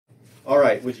All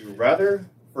right. Would you rather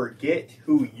forget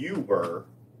who you were,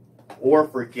 or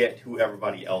forget who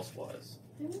everybody else was?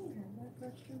 Didn't we have that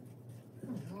question?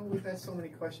 Oh, we've had so many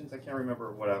questions. I can't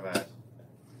remember what I've asked.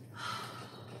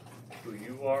 Who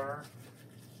you are,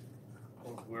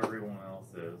 or who everyone else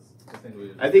is.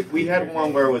 I think we had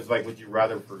one where it was like, would you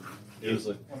rather forget? It was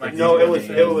like No, it was-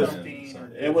 something, or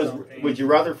It was. something. Would you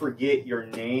rather forget your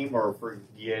name or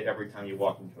forget every time you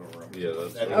walk into a room? yeah,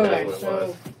 that's I think what Okay, what it so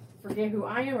was. forget who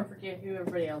I am or forget who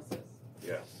everybody else is.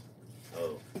 Yes.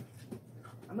 Oh,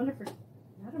 I'm gonna forget.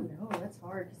 I don't know. That's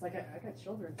hard because I got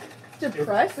children.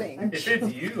 Depressing. If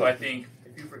it's you, I think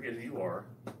if you forget who you are,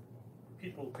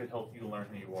 people could help you learn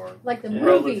who you are Like the Yeah.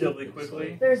 movie. relatively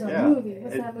quickly. There's a Yeah. movie.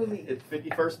 What's that movie? It's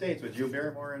 51st Dates with Drew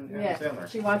Barrymore and Adam Yeah. Sandler.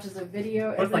 She watches a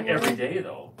video But it's like every morning. day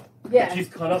though. Yeah. She's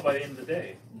caught up by the end of the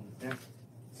day. Yeah.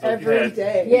 So if you Every had-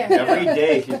 day. Yeah. Every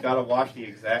day she's got to watch the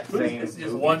exact But same. it's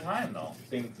just movie. one time though.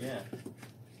 Same, yeah.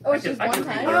 Oh, I it's could- just I one could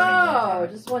time? relearn. Oh,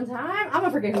 just one time? I'm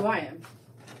gonna forget who I am.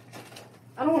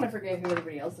 I don't want to forget who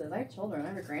everybody else is. I have children. I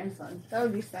have a grandson. That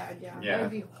would be sad, yeah. Yeah. That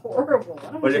would be horrible. I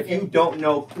don't But wanna if you forget- don't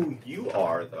know who you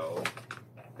are, though,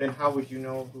 then how would you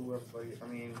know who everybody? I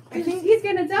mean, I think he's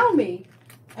gonna tell me.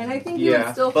 And I think you yeah.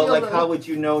 would still But feel like, the... how would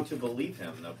you know to believe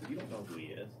him? though? Because you don't know who he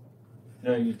is.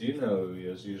 no, you do know who he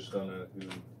is. You just don't know who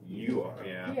You are.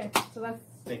 Yeah. Yeah. So that's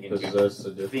Thinking. Because that's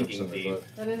the difference Thinking in deep. it.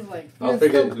 that is like I'll You'd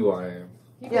forget still- who I am.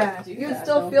 people Yeah, do you would that,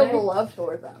 still don't feel they? the love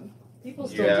toward them. People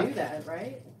still Yeah. do that,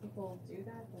 right? People do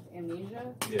that with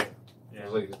amnesia. Yeah.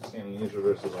 It's like it's amnesia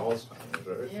versus Alzheimer's,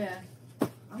 right? Yeah.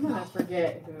 I'm gonna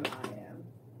forget who I am.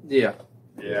 Yeah.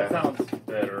 That Yeah. sounds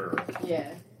better.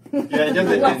 Yeah. Yeah. It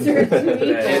doesn't. Lesser And, to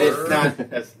me.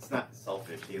 and it's not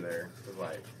selfish either. It's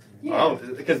like, Yeah. oh,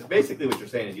 because basically what you're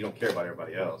saying is you don't care about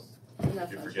everybody else. And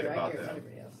that's you not forget true. I about care them.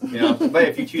 everybody else. You know. But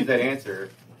if you choose that answer,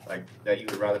 like that, you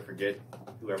would rather forget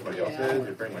who everybody else Yeah. is.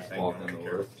 You're pretty much saying you Walking don't to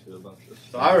care. work to a bunch of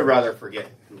So I would rather forget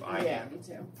who I Yeah, am. me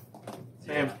too.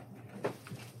 Sam.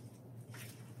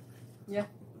 I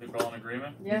think we're all in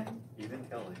agreement. Yeah. Even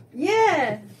Kelly.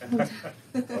 Yeah.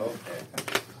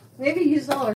 Okay. Maybe you saw